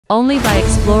Only by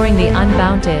exploring the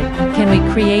unbounded can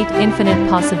we create infinite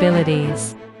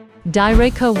possibilities.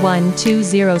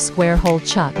 DRK120 square hole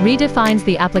chuck redefines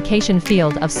the application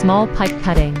field of small pipe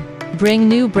cutting. Bring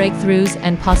new breakthroughs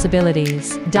and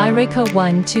possibilities.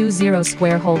 DRK120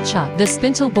 square hole chuck. The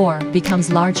spindle bore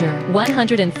becomes larger.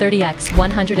 130x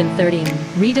 130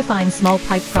 redefines small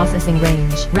pipe processing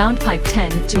range. Round pipe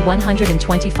 10 to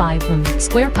 125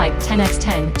 Square pipe 10x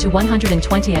 10 to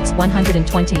 120x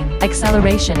 120.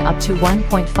 Acceleration up to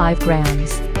 1.5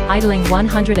 grams. Idling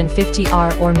 150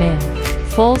 R or min.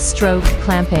 Full stroke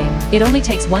clamping. It only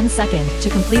takes 1 second to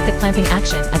complete the clamping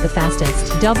action at the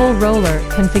fastest. Double roller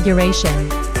configuration.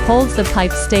 Holds the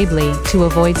pipe stably to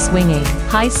avoid swinging.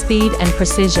 High speed and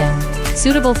precision.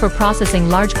 Suitable for processing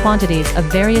large quantities of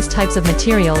various types of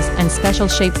materials and special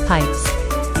shaped pipes.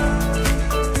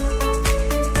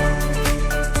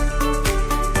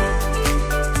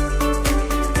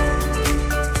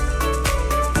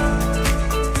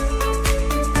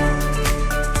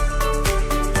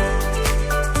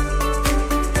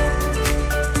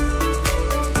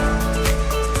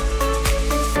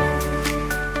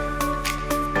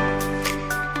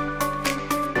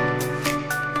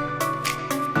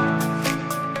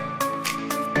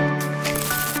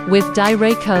 With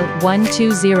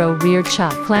DRK120 rear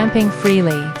chuck clamping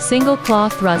freely, single claw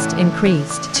thrust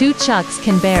increased. 2 chucks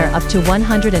can bear up to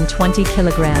 120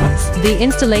 kilograms. The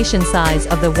installation size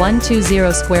of the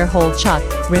 120 square hole chuck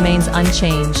remains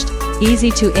unchanged. Easy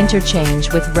to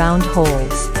interchange with round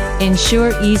holes.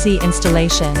 Ensure easy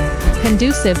installation.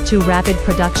 Conducive to rapid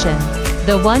production.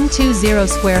 The 120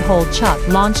 square hole chuck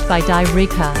launched by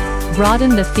DRK broaden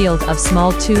the field of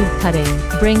small tube cutting,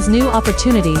 brings new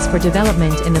opportunities for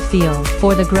development in the field,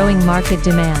 for the growing market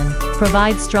demand,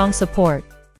 provides strong support.